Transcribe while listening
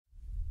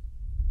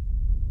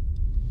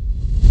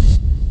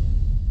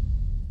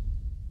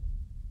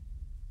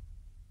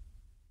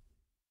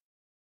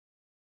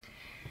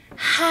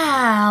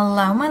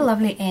Hello, my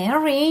lovely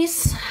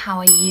Aries. How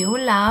are you,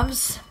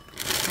 loves?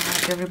 I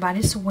hope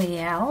everybody's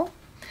well.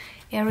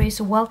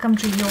 Aries, welcome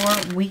to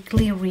your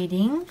weekly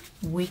reading,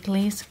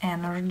 weekly's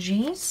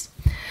energies.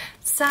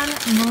 Sun,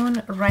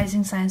 Moon,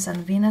 Rising Signs,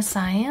 and Venus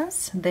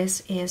Signs.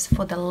 This is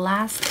for the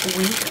last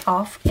week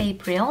of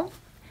April.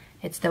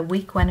 It's the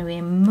week when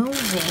we're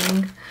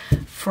moving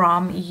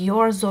from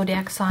your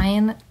zodiac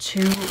sign to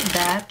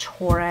the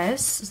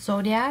Taurus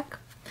zodiac.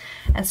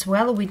 As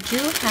well, we do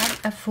have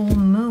a full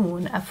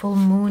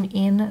moon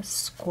in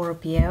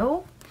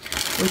Scorpio,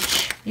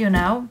 which, you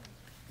know,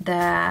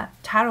 the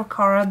tarot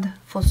card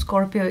for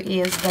Scorpio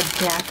is the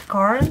Death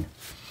card,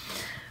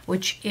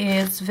 which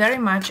is very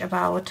much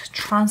about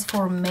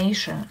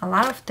transformation. A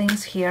lot of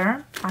things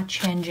here are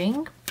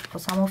changing. For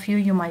some of you,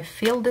 you might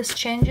feel these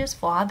changes.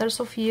 For others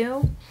of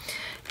you,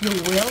 you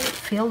will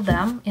feel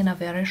them in a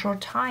very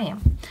short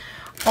time.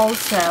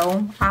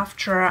 Also,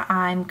 after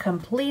I'm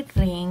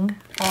completing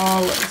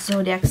all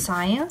zodiac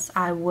signs,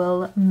 I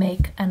will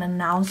make an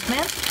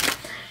announcement.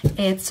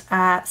 It's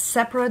a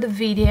separate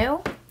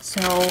video,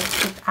 so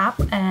sit up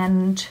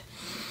and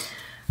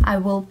I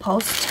will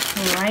post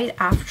right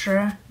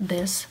after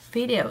this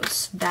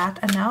videos that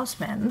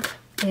announcement.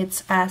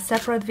 It's a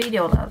separate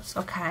video, loves,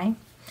 okay?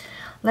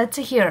 Let's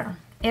see here.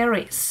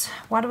 Aries,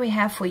 what do we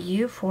have for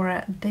you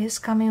for this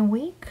coming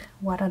week?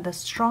 What are the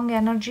strong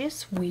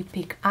energies we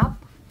pick up?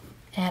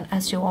 And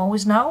as you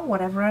always know,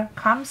 whatever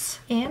comes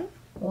in,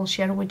 we'll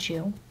share with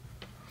you.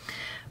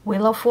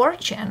 Wheel of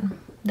Fortune,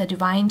 the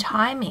divine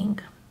timing,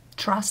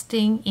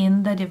 trusting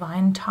in the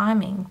divine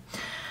timing.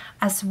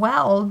 As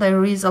well,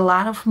 there is a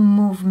lot of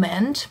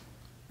movement.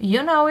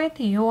 You know it,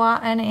 you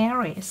are an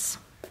Aries.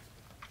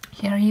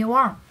 Here you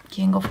are,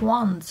 King of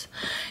Wands.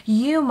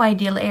 You, my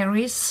dear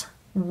Aries,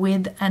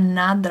 with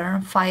another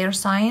fire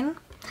sign,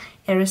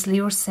 Aries,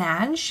 Leo,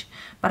 Sag.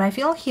 But I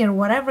feel here,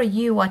 whatever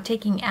you are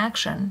taking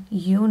action,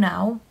 you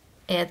know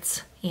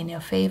it's in your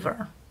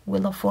favor.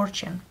 Wheel of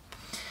Fortune.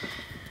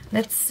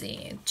 Let's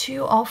see.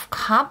 Two of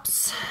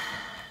Cups,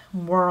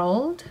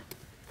 World,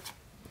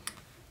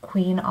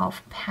 Queen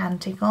of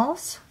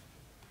Pentacles.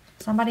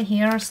 Somebody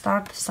here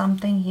start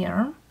something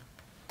here.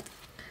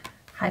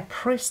 High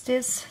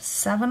Priestess,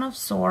 Seven of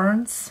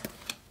Swords,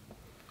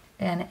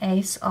 and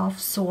Ace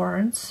of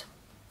Swords.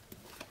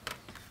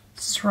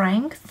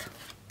 Strength,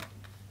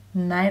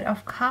 Knight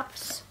of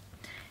Cups,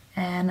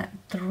 and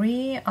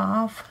Three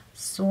of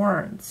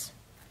Swords.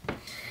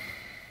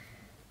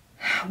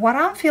 What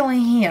I'm feeling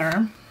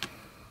here,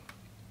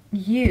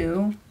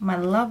 you, my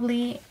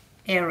lovely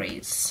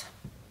Aries,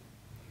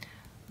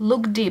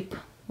 look deep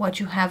what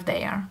you have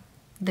there.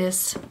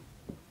 This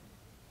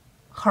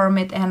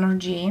Hermit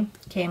energy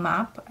came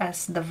up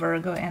as the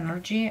Virgo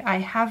energy. I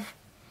have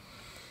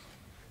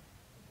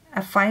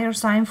a fire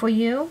sign for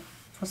you.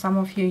 For some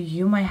of you,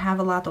 you might have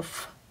a lot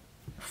of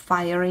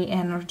fiery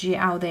energy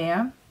out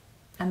there,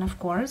 and of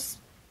course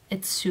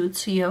it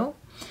suits you.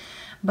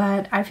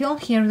 But I feel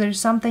here there's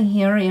something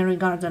here in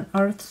regards an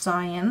earth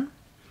sign,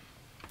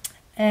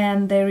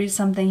 and there is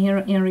something here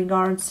in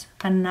regards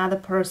another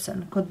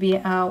person. Could be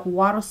a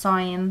water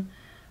sign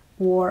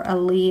or a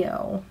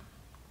Leo,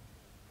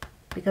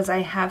 because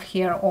I have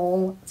here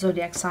all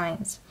zodiac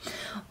signs.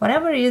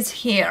 Whatever is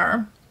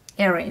here,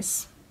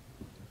 Aries,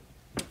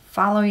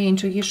 follow your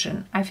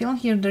intuition. I feel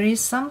here there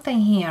is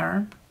something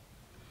here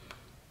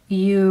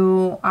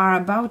you are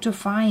about to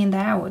find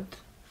out.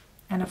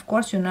 And of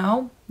course, you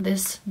know,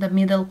 this, the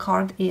middle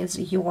card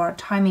is your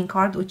timing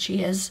card, which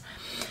is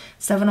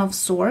Seven of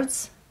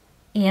Swords.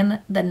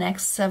 In the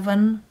next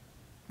 7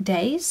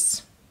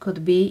 days,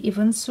 could be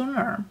even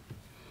sooner.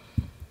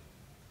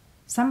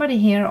 Somebody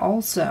here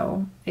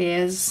also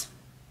is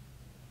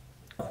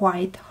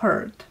quite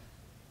hurt.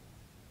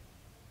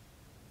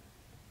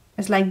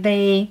 It's like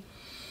they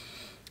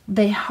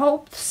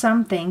hoped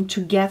something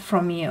to get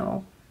from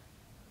you,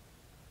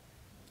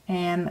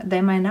 and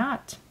they might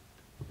not.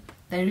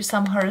 There is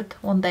some hurt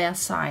on their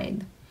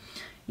side.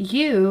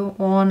 You,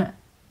 on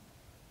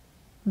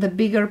the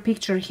bigger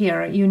picture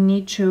here, you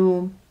need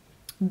to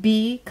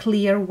be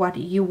clear what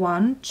you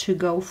want to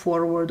go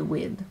forward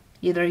with.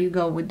 Either you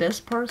go with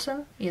this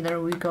person, either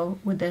we go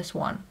with this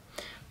one.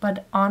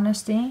 But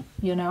honesty,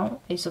 you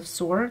know, Ace of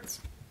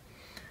Swords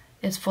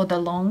is for the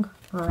long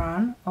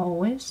run,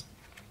 always.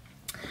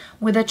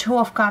 With the Two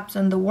of Cups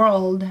in the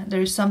World,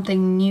 there is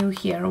something new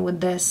here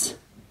with this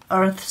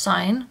earth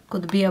sign.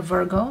 Could be a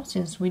Virgo,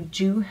 since we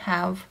do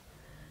have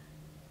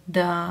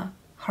the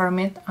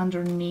Hermit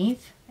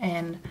underneath,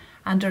 and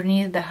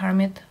underneath the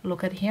Hermit,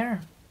 look at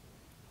here,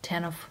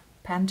 Ten of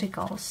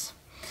Pentacles.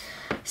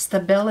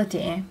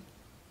 Stability,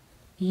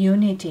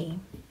 unity,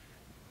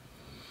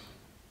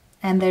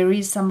 and there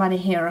is somebody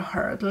here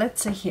hurt.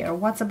 Let's see here,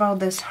 what's about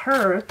this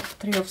hurt?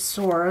 Three of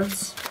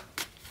Swords,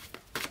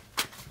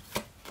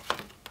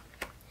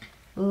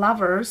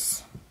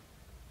 Lovers,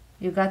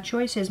 you got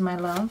choices, my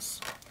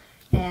loves,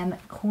 and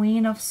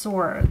Queen of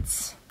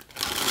Swords.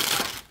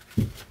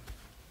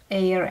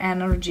 Air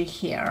energy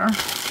here,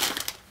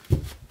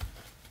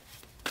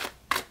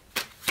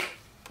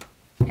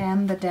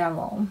 and the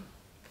Devil.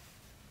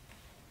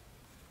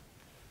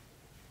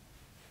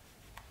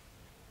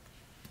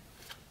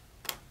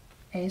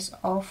 Ace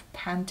of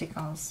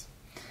Pentacles.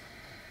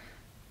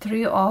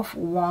 Three of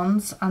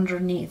Wands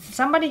underneath.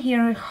 Somebody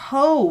here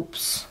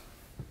hopes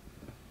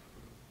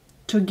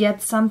to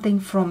get something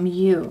from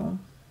you.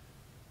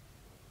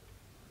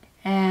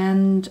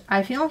 And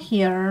I feel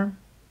here,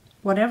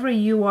 whatever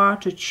you are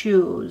to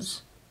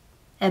choose,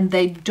 and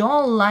they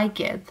don't like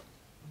it,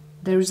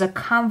 there's a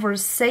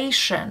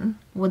conversation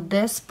with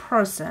this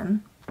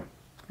person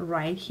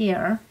right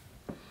here.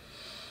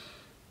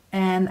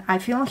 And I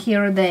feel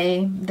here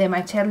they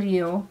might tell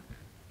you,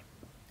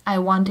 I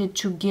wanted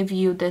to give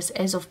you this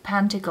Ace of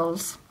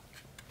Pentacles,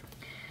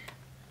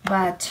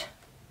 but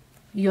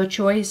your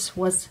choice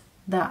was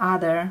the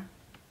other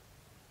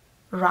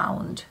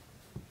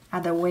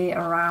way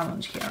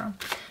around here.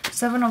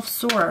 Seven of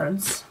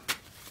Swords.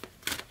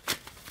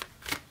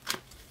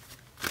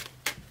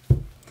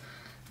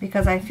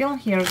 Because I feel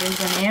here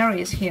there's an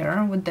Aries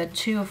here with the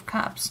Two of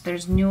Cups.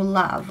 There's new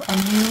love, a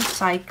new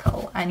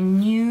cycle, a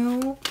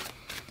new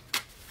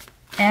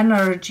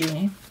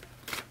energy.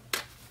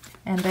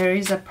 And there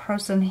is a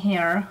person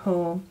here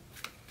who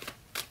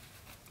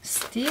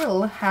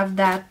still have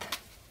that,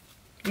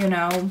 you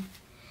know,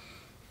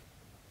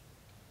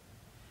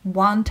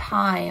 one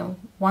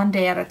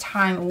day at a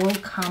time will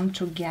come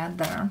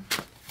together.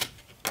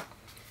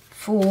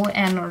 Full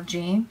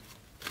energy.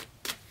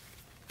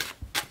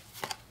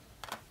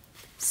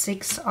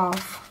 Six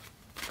of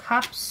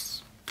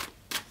Cups.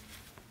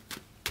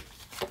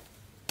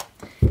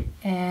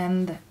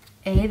 And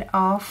Eight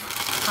of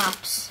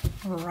Cups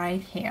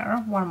right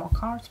here. One more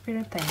card,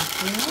 Spirit, thank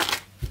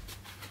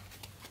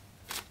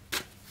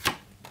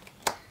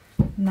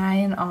you.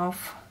 Nine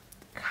of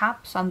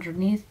Cups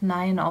underneath,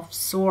 Nine of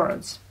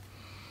Swords.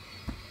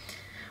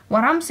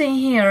 What I'm seeing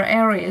here,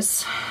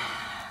 Aries,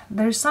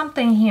 there's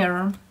something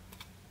here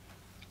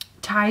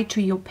tied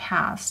to your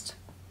past.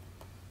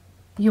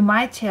 You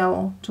might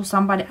tell to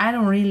somebody, I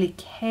don't really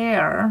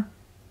care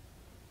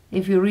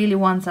if you really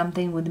want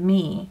something with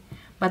me.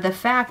 But the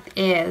fact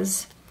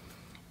is,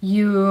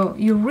 you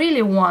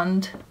really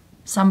want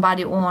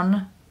somebody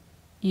on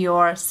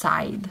your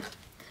side.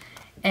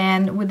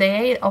 And with the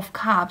Eight of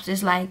Cups,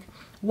 it's like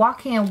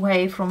walking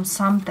away from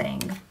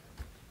something,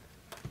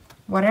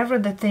 whatever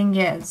the thing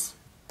is.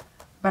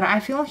 But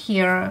I feel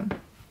here,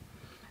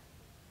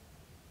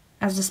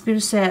 as the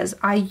Spirit says,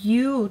 are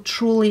you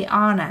truly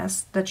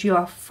honest that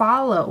you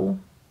follow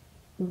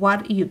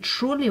what you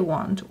truly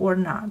want or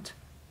not?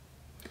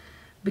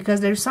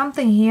 Because there's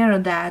something here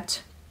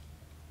that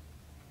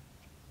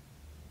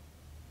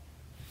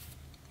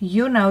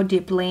you know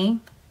deeply,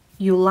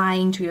 you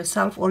lying to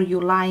yourself or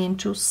you lying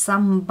to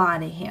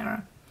somebody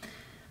here.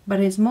 But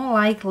it's more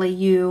likely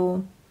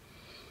you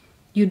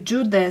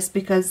do this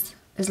because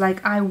it's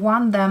like, I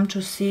want them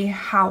to see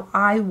how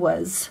I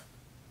was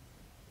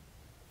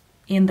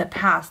in the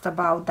past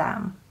about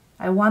them.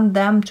 I want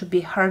them to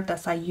be hurt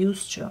as I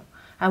used to.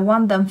 I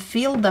want them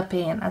feel the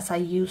pain as I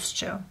used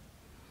to.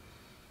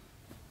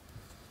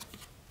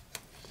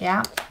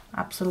 Yeah,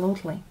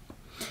 absolutely.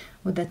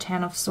 With the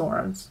Ten of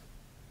Swords.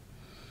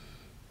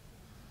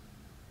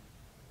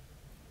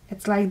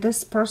 It's like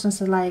this person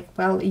said, like,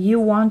 well, you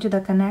wanted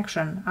a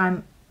connection.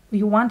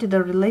 You wanted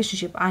a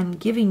relationship. I'm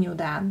giving you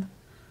that.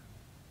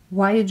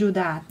 Why you do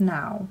that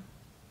now?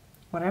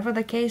 Whatever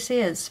the case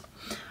is,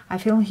 I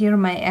feel here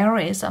my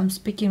Aries, I'm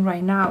speaking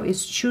right now,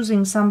 is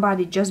choosing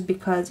somebody just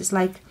because it's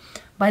like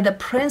by the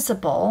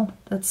principle.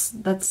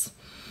 That's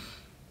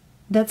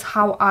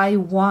how I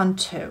want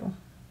to.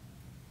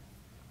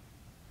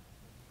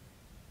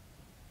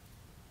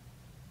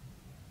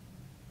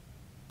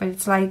 But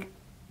it's like,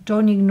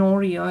 don't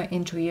ignore your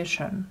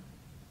intuition.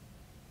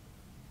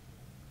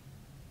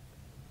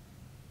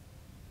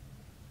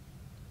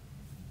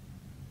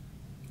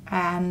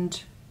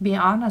 And be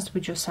honest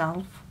with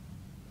yourself.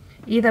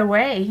 Either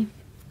way,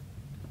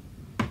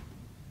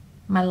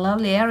 my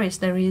lovely Aries,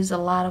 there is a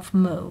lot of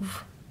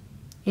move.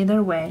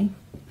 Either way.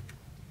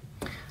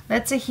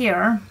 Let's see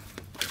here.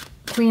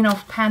 Queen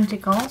of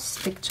Pentacles,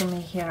 stick to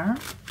me here.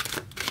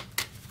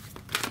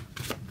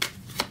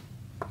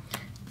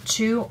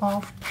 Two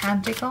of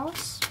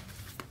Pentacles.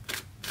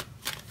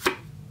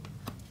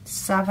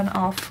 Seven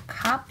of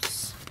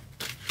Cups.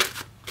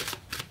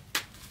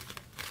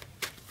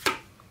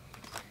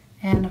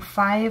 And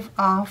Five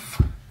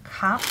of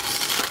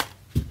Cups.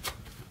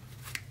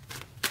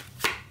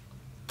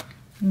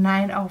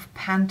 Nine of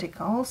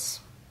Pentacles.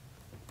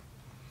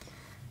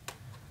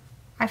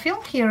 I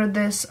feel here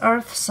this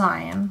earth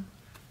sign,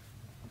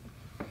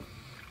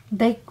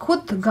 they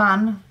could have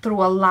gone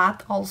through a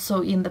lot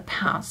also in the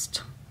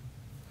past.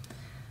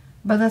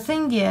 But the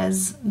thing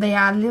is, they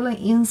are a little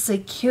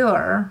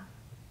insecure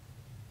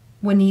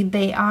when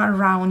they are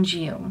around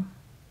you.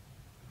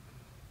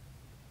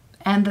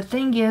 And the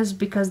thing is,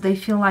 because they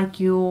feel like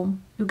you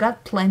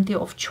got plenty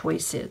of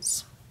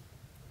choices.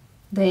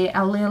 They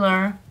are a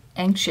little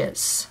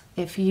anxious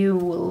if you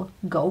will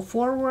go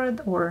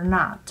forward or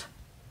not.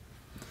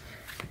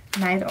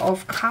 Knight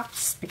of Cups,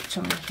 speak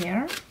to me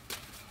here.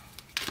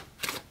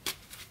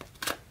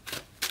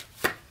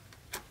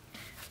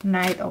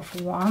 Knight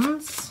of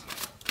Wands.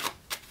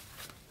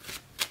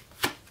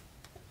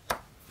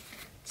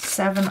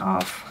 Seven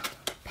of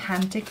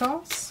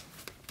Pentacles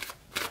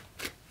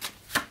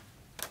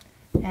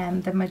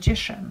and the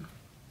Magician.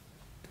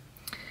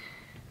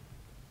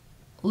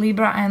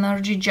 Libra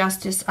energy,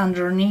 Justice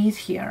underneath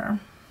here.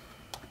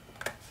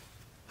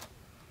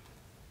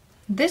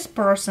 This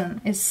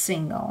person is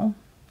single.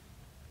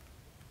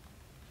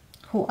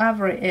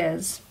 Whoever it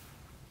is,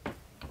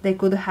 they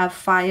could have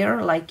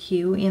fire like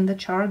you in the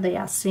chart. They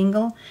are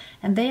single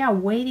and they are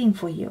waiting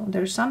for you.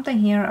 There's something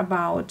here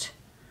about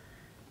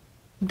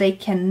they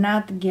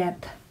cannot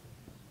get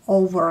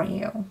over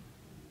you.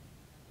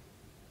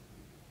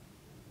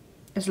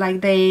 It's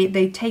like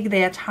they take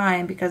their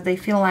time because they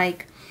feel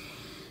like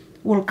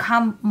will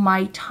come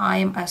my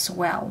time as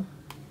well.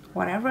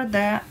 Whatever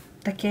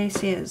the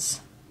case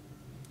is.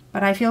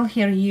 But I feel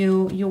here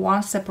you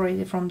are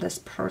separated from this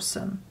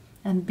person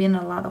and been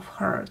a lot of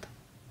hurt.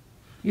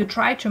 You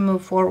try to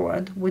move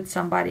forward with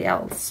somebody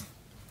else.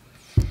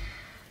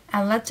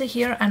 And let's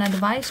hear an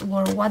advice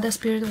or what the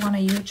Spirit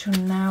wanted you to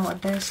know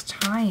at this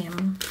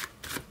time,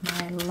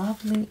 my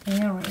lovely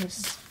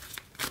Aries.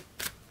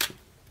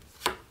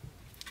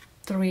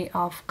 Three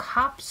of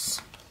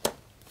Cups,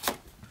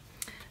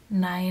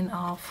 Nine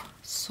of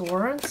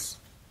Swords,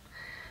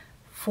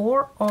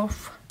 Four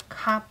of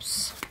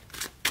Cups,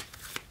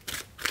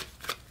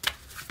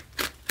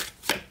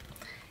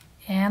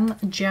 and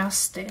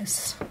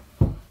Justice.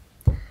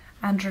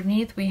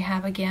 Underneath we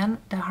have again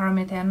the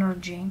Hermit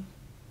energy.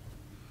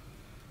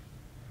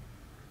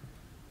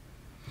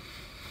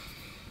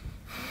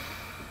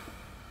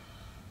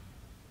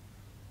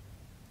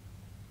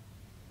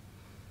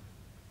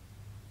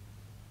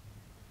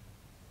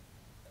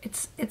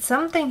 It's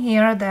something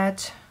here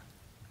that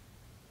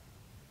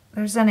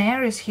there's an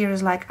Aries here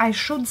is like, I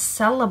should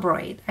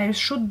celebrate, I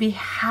should be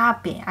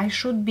happy, I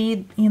should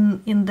be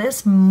in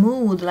this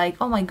mood, like,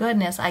 oh my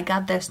goodness, I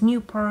got this new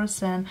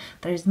person,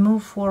 there's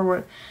move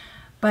forward.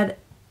 But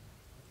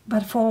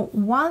for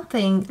one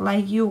thing,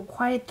 like you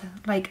quite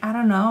like, I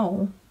don't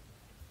know,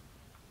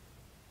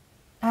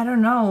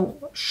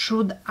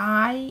 should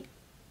I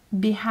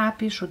be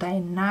happy, should I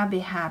not be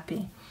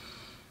happy?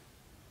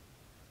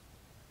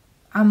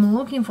 I'm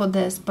looking for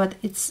this, but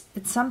it's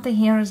something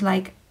here is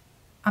like,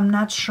 I'm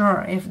not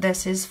sure if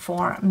this is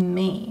for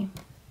me.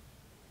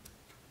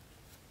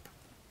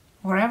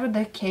 Whatever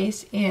the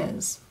case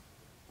is.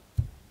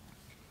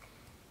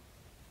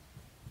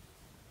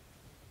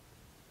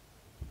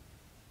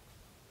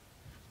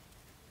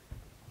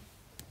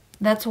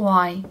 That's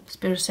why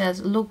Spirit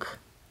says, look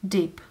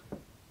deep.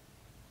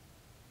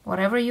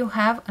 Whatever you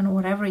have and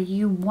whatever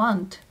you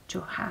want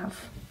to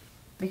have.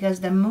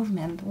 Because the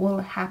movement will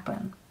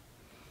happen.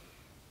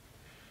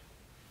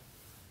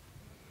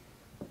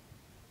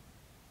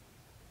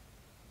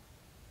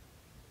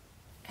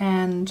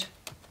 And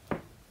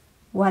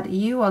what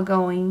you are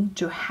going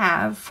to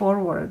have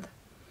forward,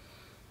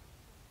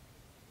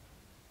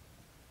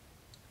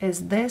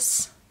 is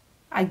this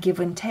a give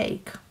and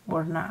take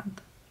or not?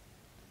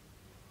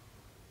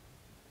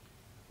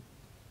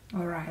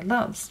 Alright,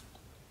 loves.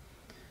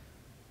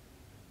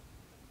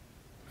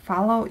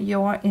 Follow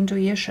your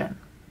intuition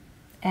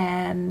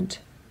and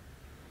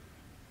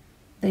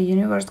the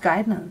universe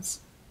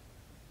guidance.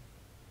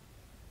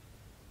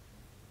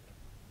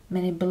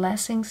 Many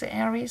blessings,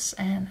 Aries,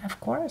 and of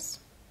course,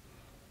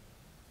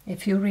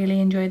 if you really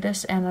enjoy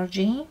this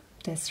energy,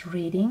 this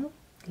reading,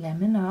 let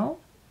me know,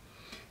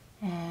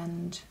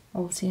 and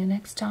I'll see you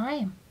next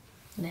time.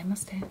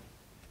 Namaste.